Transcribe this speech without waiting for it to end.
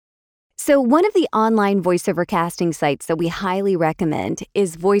So one of the online voiceover casting sites that we highly recommend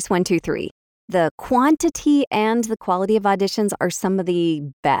is Voice123. The quantity and the quality of auditions are some of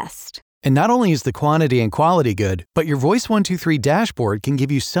the best. And not only is the quantity and quality good, but your Voice123 dashboard can give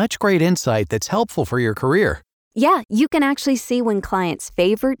you such great insight that's helpful for your career. Yeah, you can actually see when clients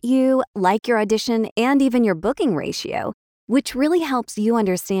favorite you, like your audition, and even your booking ratio, which really helps you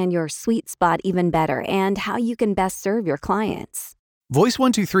understand your sweet spot even better and how you can best serve your clients.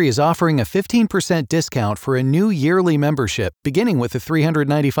 Voice123 is offering a 15% discount for a new yearly membership beginning with a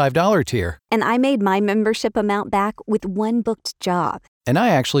 $395 tier. And I made my membership amount back with one booked job. And I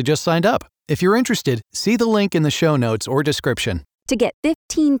actually just signed up. If you're interested, see the link in the show notes or description. To get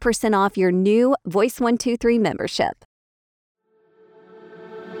 15% off your new Voice123 membership.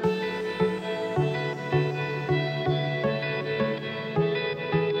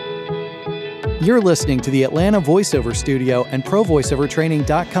 You're listening to the Atlanta Voiceover Studio and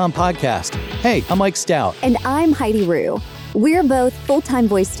ProVoiceOverTraining.com podcast. Hey, I'm Mike Stout. And I'm Heidi Rue. We're both full-time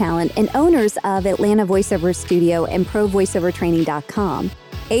voice talent and owners of Atlanta Voiceover Studio and ProVoiceOverTraining.com.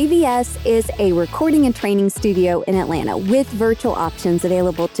 AVS is a recording and training studio in Atlanta with virtual options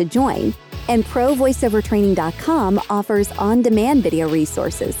available to join. And ProVoiceOverTraining.com offers on-demand video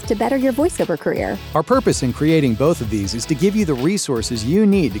resources to better your voiceover career. Our purpose in creating both of these is to give you the resources you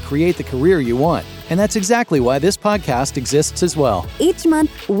need to create the career you want. And that's exactly why this podcast exists as well. Each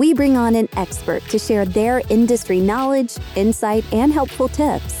month, we bring on an expert to share their industry knowledge, insight, and helpful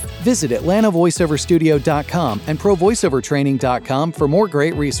tips. Visit AtlantaVoiceOverStudio.com and ProVoiceOverTraining.com for more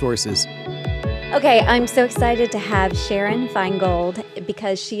great resources. Okay, I'm so excited to have Sharon Feingold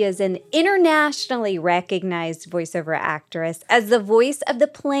because she is an internationally recognized voiceover actress as the voice of the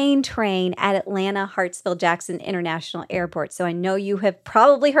plane train at Atlanta Hartsfield-Jackson International Airport. So I know you have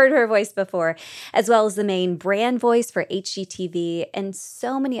probably heard her voice before, as well as the main brand voice for HGTV and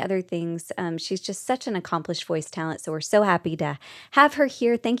so many other things. She's just such an accomplished voice talent, so we're so happy to have her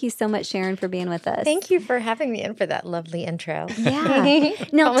here. Thank you so much, Sharon, for being with us. Thank you for having me in for that lovely intro. Yeah.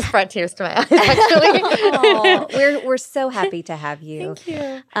 No, almost brought tears to my eyes, actually. Oh, we're so happy to have you. Thank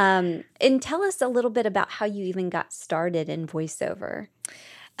you. And tell us a little bit about how you even got started in voiceover.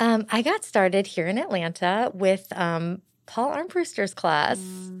 I got started here in Atlanta with Paul Armbruster's class.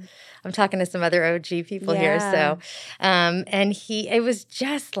 I'm talking to some other OG people here. So, and it was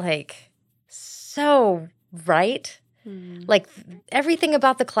just like so right. Like everything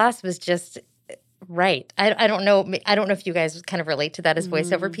about the class was just right. I don't know. I don't know if you guys kind of relate to that as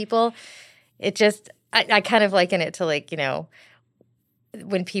voiceover people. It just, I kind of liken it to like, you know,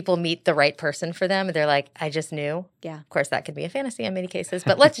 when people meet the right person for them, they're like, I just knew. Yeah. Of course, that could be a fantasy in many cases,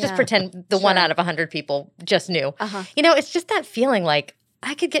 but let's just pretend the 1 out of 100 people just knew. You know, it's just that feeling like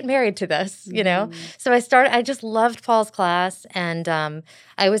I could get married to this, you know? So I just loved Paul's class. And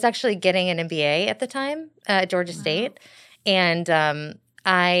I was actually getting an MBA at the time at Georgia State. And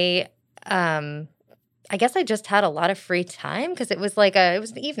I guess I just had a lot of free time because it was like it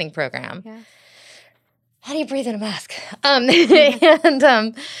was an evening program. Yeah. How do you breathe in a mask?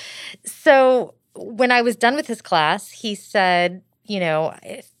 So when I was done with his class, he said, you know,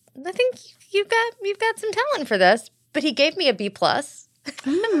 I think you've got some talent for this. But he gave me a B+.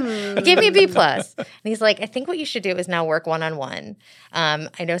 He gave me a B+. And he's like, I think what you should do is now work one-on-one.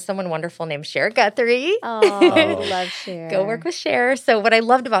 I know someone wonderful named Cher Guthrie. Oh, love Cher. Go work with Cher. So what I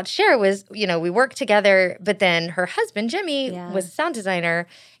loved about Cher was, you know, we worked together, but then her husband, Jimmy, was a sound designer.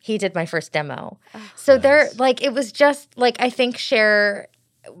 He did my first demo. So it was just like, I think Cher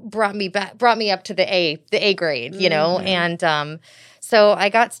brought me up to the A grade, you know, and so I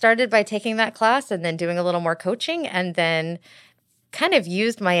got started by taking that class and then doing a little more coaching and then kind of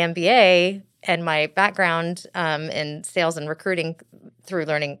used my MBA and my background in sales and recruiting through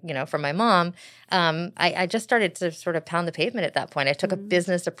learning, you know, from my mom. I just started to sort of pound the pavement at that point. I took a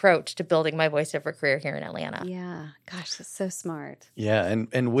business approach to building my voiceover career here in Atlanta. Yeah. Gosh, that's so smart. Yeah.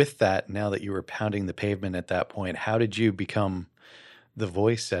 And with that, now that you were pounding the pavement at that point, how did you become the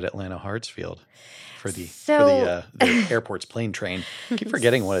voice at Atlanta Hartsfield for the airport's plane train? I keep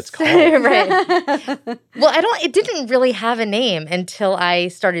forgetting what it's called. Right. Well, it didn't really have a name until I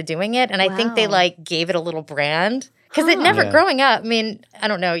started doing it. And I think they like gave it a little brand. Because it never, growing up, I mean, I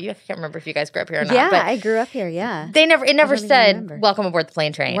don't know, I can't remember if you guys grew up here or not. Yeah, but I grew up here, yeah. It never said, welcome aboard the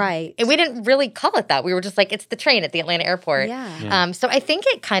plane train. Right. And we didn't really call it that. We were just like, it's the train at the Atlanta airport. Yeah. So I think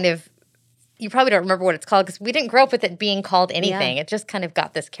it kind of, you probably don't remember what it's called because we didn't grow up with it being called anything. Yeah. It just kind of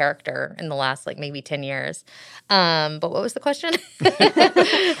got this character in the last like maybe 10 years. But what was the question? Well,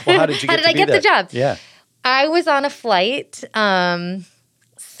 how did you get I get the job? Yeah. I was on a flight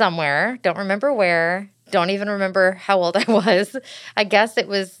somewhere, don't remember where, don't even remember how old I was. I guess it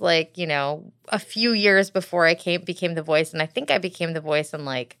was like, a few years before I became the voice. And I think I became the voice in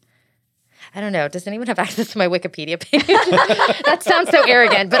like, I don't know. Does anyone have access to my Wikipedia page? That sounds so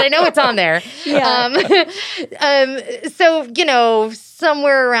arrogant, but I know it's on there. Yeah. So,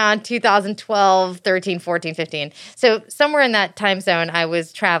 somewhere around 2012, 13, 14, 15. So somewhere in that time zone, I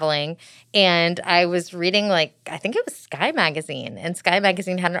was traveling and I was reading I think it was Sky Magazine. And Sky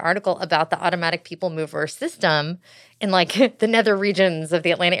Magazine had an article about the automatic people mover system in the nether regions of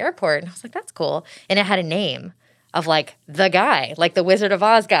the Atlanta airport. And I was like, that's cool. And it had a name of the guy, the Wizard of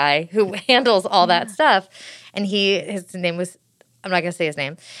Oz guy who handles all that stuff. And his name was, I'm not going to say his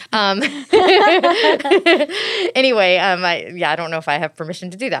name. Anyway, I don't know if I have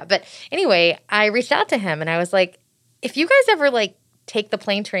permission to do that. But anyway, I reached out to him and I was like, if you guys ever take the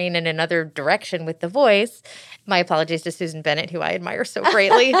plane train in another direction with the voice, my apologies to Susan Bennett, who I admire so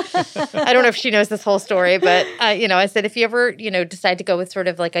greatly. I don't know if she knows this whole story, but, I said, if you ever, decide to go with sort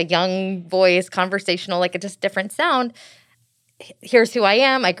of a young voice, conversational, a just different sound, here's who I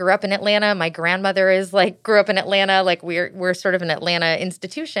am. I grew up in Atlanta. My grandmother grew up in Atlanta. We're sort of an Atlanta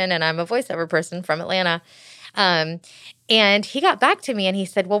institution, and I'm a voiceover person from Atlanta. And he got back to me and he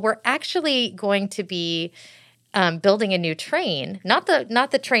said, well, we're actually going to be building a new train, not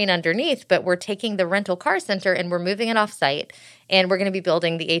the train underneath, but we're taking the rental car center and we're moving it off site, and we're going to be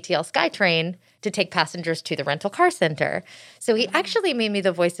building the ATL SkyTrain to take passengers to the rental car center. So he actually made me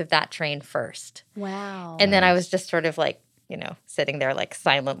the voice of that train first. Wow. And then I was just sort of sitting there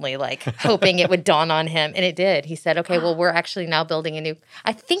silently, hoping it would dawn on him. And it did. He said, okay, well, we're actually now building a new,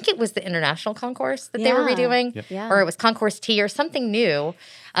 I think it was the International Concourse that they were redoing, or it was Concourse T or something new.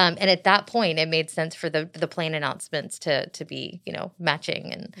 And at that point, it made sense for the plane announcements to be,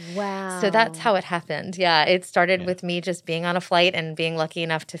 matching. And wow. So that's how it happened. Yeah, it started with me just being on a flight and being lucky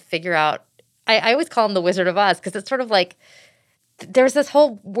enough to figure out, I always call him the Wizard of Oz because it's sort of there's this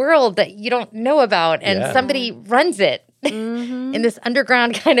whole world that you don't know about and somebody runs it. Mm-hmm. In this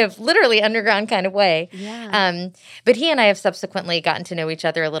underground literally underground kind of way. Yeah. But he and I have subsequently gotten to know each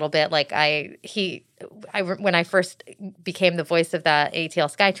other a little bit. When I first became the voice of that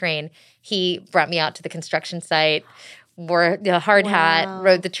ATL SkyTrain, he brought me out to the construction site, wore a hard hat,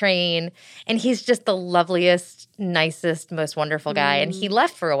 rode the train, and he's just the loveliest, nicest, most wonderful guy. And he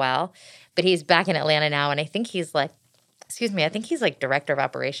left for a while, but he's back in Atlanta now, and I think he's I think he's director of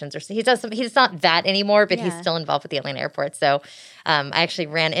operations or so. He's not that anymore, but he's still involved with the Atlanta airport. So I actually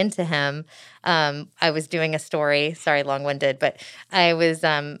ran into him. I was doing a story, sorry, long-winded, but I was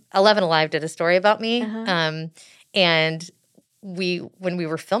 11 Alive did a story about me. Uh-huh. And when we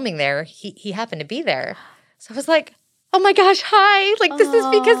were filming there, he happened to be there. So I was like, oh my gosh, hi, this is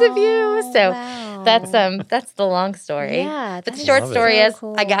because of you. So that's the long story. Yeah, but the short story is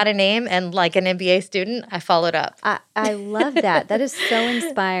cool. I got a name, and like an MBA student, I followed up. I love that. That is so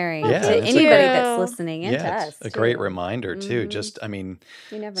inspiring Yeah, to anybody that's listening and to us. It's a great reminder too. Just, you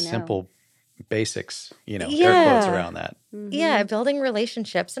never know. Simple basics, air quotes around that. Mm-hmm. Yeah, building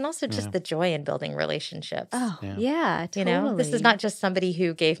relationships, and also just the joy in building relationships. Oh, yeah, totally. This is not just somebody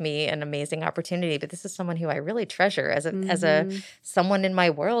who gave me an amazing opportunity, but this is someone who I really treasure as a someone in my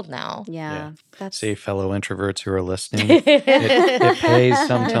world now. Yeah. See, fellow introverts who are listening, it pays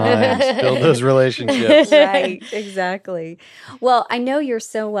sometimes. Build those relationships. Right, exactly. Well, I know you're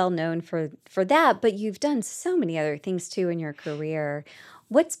so well known for that, but you've done so many other things too in your career.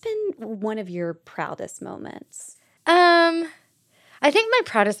 What's been one of your proudest moments? I think my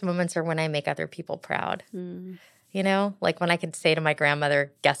proudest moments are when I make other people proud. When I could say to my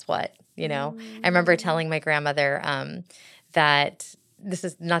grandmother, guess what? I remember telling my grandmother that this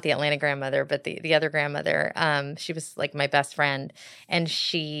is not the Atlanta grandmother, but the other grandmother. She was my best friend, and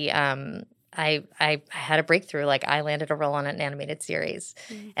she I had a breakthrough. I landed a role on an animated series,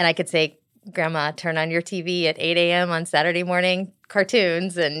 and I could say, Grandma, turn on your TV at 8 a.m. on Saturday morning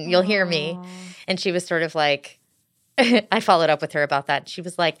cartoons and you'll hear me. And she was sort of I followed up with her about that. She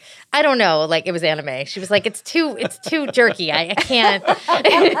was like, I don't know, it was anime. She was like, it's too jerky. I can't. But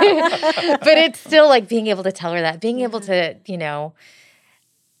it's still being able to tell her that, being able to,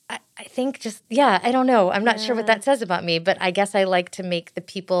 I think just, I don't know. I'm not sure what that says about me, but I guess I like to make the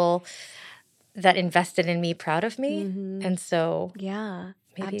people that invested in me proud of me. Mm-hmm. And so. Yeah.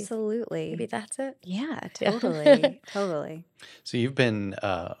 Absolutely. Maybe that's it. Yeah, totally. Totally. So you've been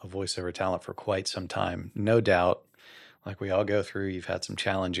a voiceover talent for quite some time. No doubt, we all go through, you've had some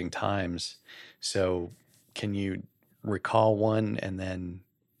challenging times. So can you recall one and then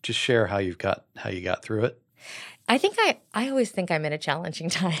just share how you got through it? I think I always think I'm in a challenging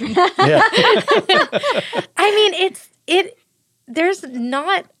time. Yeah. There's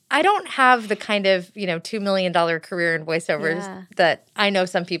not I don't have the kind of, $2 million career in voiceovers that I know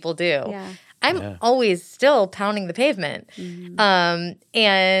some people do. Yeah. I'm always still pounding the pavement. Mm-hmm.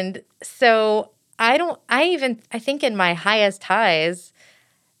 And so I think in my highest highs,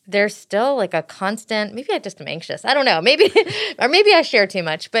 there's still like a constant, maybe I just am anxious. I don't know. Maybe I share too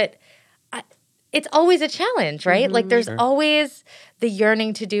much, but it's always a challenge, right? Mm-hmm. Like there's always the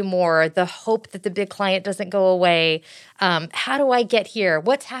yearning to do more, the hope that the big client doesn't go away. How do I get here?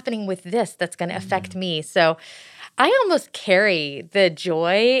 What's happening with this that's going to affect me? So I almost carry the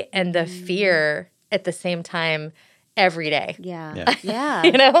joy and the fear at the same time every day. Yeah.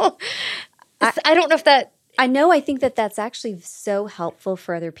 I don't know if that... I think that that's actually so helpful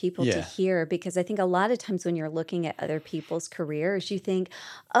for other people to hear, because I think a lot of times when you're looking at other people's careers, you think,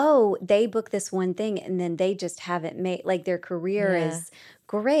 oh, they book this one thing and then they just haven't made, like their career is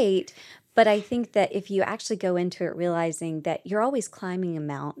great. But I think that if you actually go into it realizing that you're always climbing a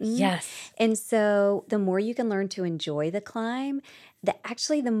mountain. Yes. And so the more you can learn to enjoy the climb,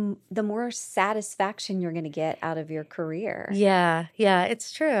 the more satisfaction you're going to get out of your career. Yeah,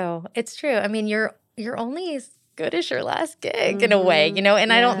 it's true. It's true. I mean, you're only as good as your last gig in a way,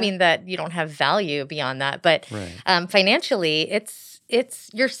 and I don't mean that you don't have value beyond that, but financially it's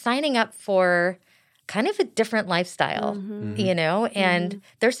you're signing up for kind of a different lifestyle, and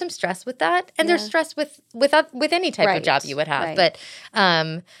there's some stress with that, and there's stress with any type of job you would have. But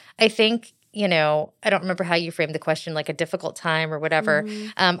I think, I don't remember how you framed the question, like a difficult time or whatever.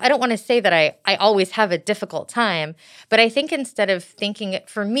 I don't want to say that I always have a difficult time, but I think instead of thinking it,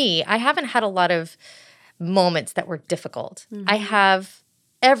 for me, I haven't had a lot of moments that were difficult. I have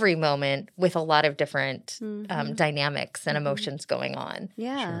every moment with a lot of different dynamics and emotions going on.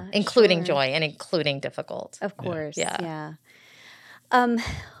 Yeah. Including joy and including difficult. Of course. Yeah.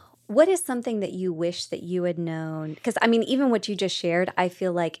 What is something that you wish that you had known? Because, I mean, even what you just shared, I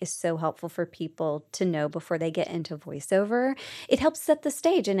feel like is so helpful for people to know before they get into voiceover. It helps set the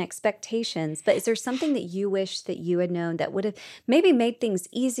stage and expectations. But is there something that you wish that you had known that would have maybe made things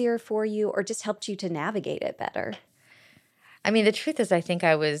easier for you or just helped you to navigate it better? I mean, the truth is I think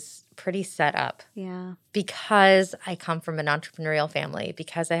I was pretty set up. Yeah. Because I come from an entrepreneurial family,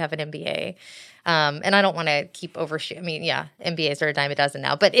 because I have an MBA. And I don't want to keep overshooting. I mean, MBAs are a dime a dozen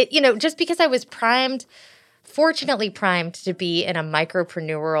now. But, just because I was fortunately primed to be in a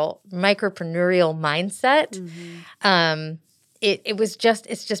micropreneurial mindset, it's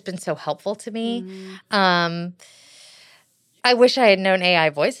just been so helpful to me. I wish I had known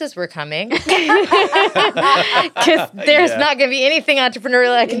AI voices were coming, because there's not going to be anything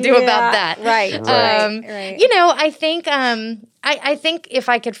entrepreneurial I can do about that. Right. I think if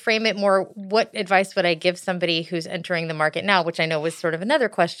I could frame it more, what advice would I give somebody who's entering the market now, which I know was sort of another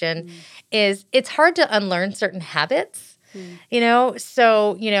question, is it's hard to unlearn certain habits.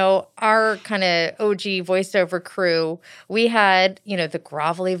 So, our kind of OG voiceover crew, we had, the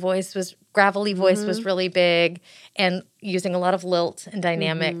gravelly voice was really big, and using a lot of lilt and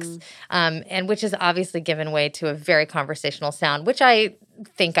dynamics, and which has obviously given way to a very conversational sound, which I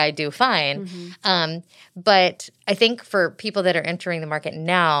think I do fine. But I think for people that are entering the market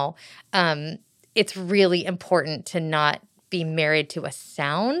now, it's really important to not be married to a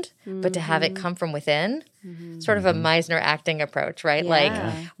sound, but to have it come from within. Sort of a Meisner acting approach, right? Like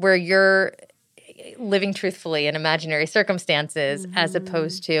where you're living truthfully in imaginary circumstances, as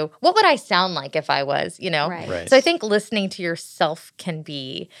opposed to what would I sound like if I was, Right. So I think listening to yourself can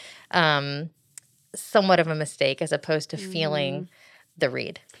be somewhat of a mistake, as opposed to feeling the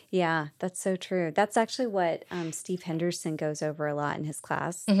read. Yeah, that's so true. That's actually what Steve Henderson goes over a lot in his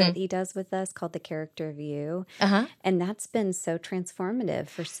class that he does with us, called The Character of You. And that's been so transformative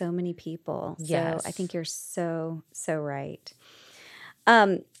for so many people. Yes. So I think you're so, so right.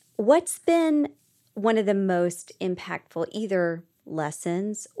 What's been one of the most impactful either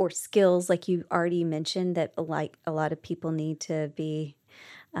lessons or skills, like you already mentioned, that like a lot of people need to be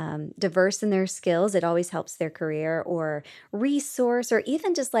diverse in their skills? It always helps their career, or resource, or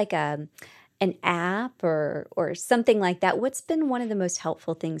even just like an app or something like that. What's been one of the most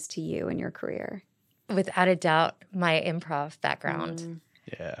helpful things to you in your career? Without a doubt, my improv background.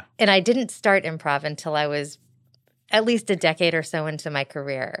 Yeah. And I didn't start improv until I was at least a decade or so into my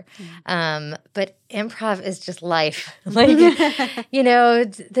career. But improv is just life. Like,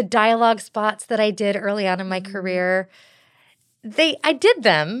 the dialogue spots that I did early on in my career, I did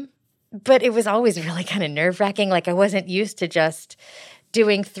them, but it was always really kind of nerve-wracking. Like, I wasn't used to just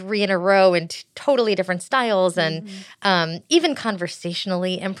doing 3 in a row in totally different styles. And even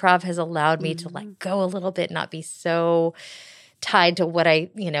conversationally, improv has allowed me to let go a little bit, not be so tied to what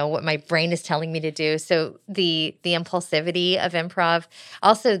what my brain is telling me to do. So the impulsivity of improv,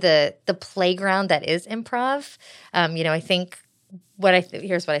 also the playground that is improv. I think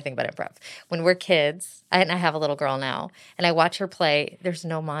here's what I think about improv. When we're kids, and I have a little girl now, and I watch her play, there's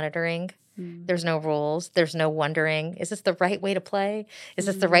no monitoring. There's no rules. There's no wondering, is this the right way to play? Is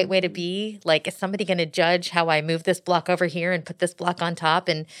this the right way to be? Like, is somebody going to judge how I move this block over here and put this block on top?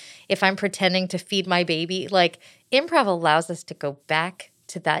 And if I'm pretending to feed my baby, like, improv allows us to go back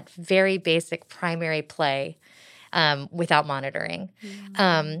to that very basic primary play without monitoring.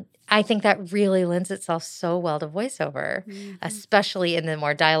 I think that really lends itself so well to voiceover, especially in the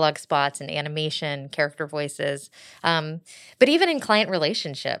more dialogue spots and animation, character voices. But even in client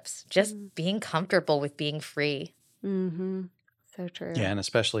relationships, just being comfortable with being free. So true. Yeah, and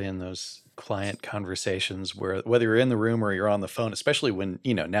especially in those client conversations where whether you're in the room or you're on the phone, especially when,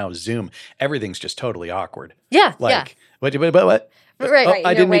 now Zoom, everything's just totally awkward. Yeah. Like, what? Right. Oh,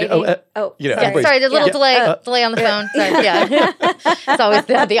 I didn't mean to. Sorry, the little delay on the phone. Sorry, yeah. It's always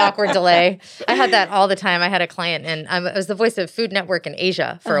the awkward delay. I had that all the time. I had a client, and I was the voice of Food Network in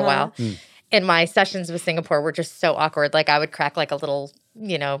Asia for a while. And my sessions with Singapore were just so awkward. Like, I would crack like a little,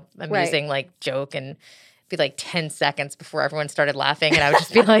 amusing like joke and be like 10 seconds before everyone started laughing. And I would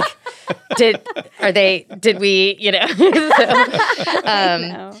just be like, did we.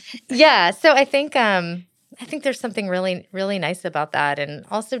 Yeah. So I think there's something really, really nice about that. And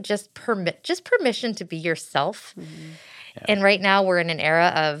also just permission to be yourself. Yeah. And right now we're in an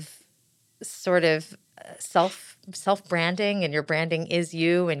era of sort of self-branding, and your branding is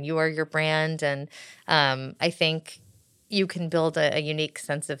you and you are your brand. And I think you can build a unique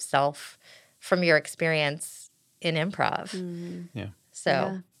sense of self from your experience in improv. Yeah.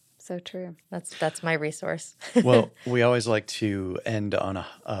 So true. That's my resource. Well, we always like to end on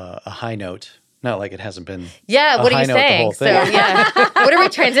a high note. Not like it hasn't been. Yeah, what are you saying? So, yeah. What are we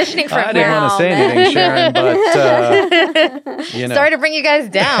transitioning from? I didn't want to say anything, Sharon, but Sorry to bring you guys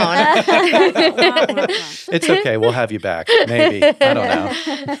down. It's okay. We'll have you back. Maybe. I don't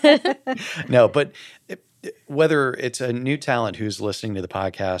know. No, but whether it's a new talent who's listening to the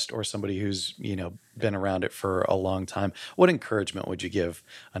podcast or somebody who's, been around it for a long time, what encouragement would you give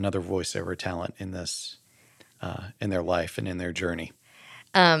another voiceover talent in this, in their life and in their journey?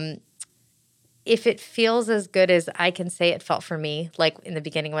 If it feels as good as I can say it felt for me, like in the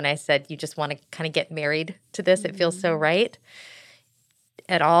beginning when I said you just want to kind of get married to this, it feels so right.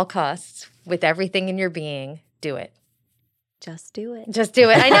 At all costs, with everything in your being, do it. Just do it. Just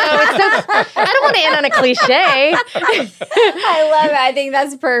do it. I know. I don't want to end on a cliche. I love it. I think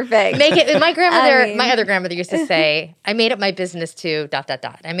that's perfect. Make it. My other grandmother used to say, I made it my business to ...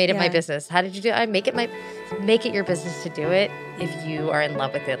 I made it my business. How did you do it? I make it your business to do it if you are in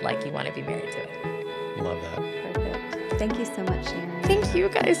love with it like you want to be married to it. Love that. Perfect. Thank you so much, Sharon. Thank you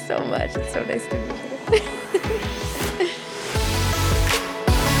guys so much. It's so nice to meet you.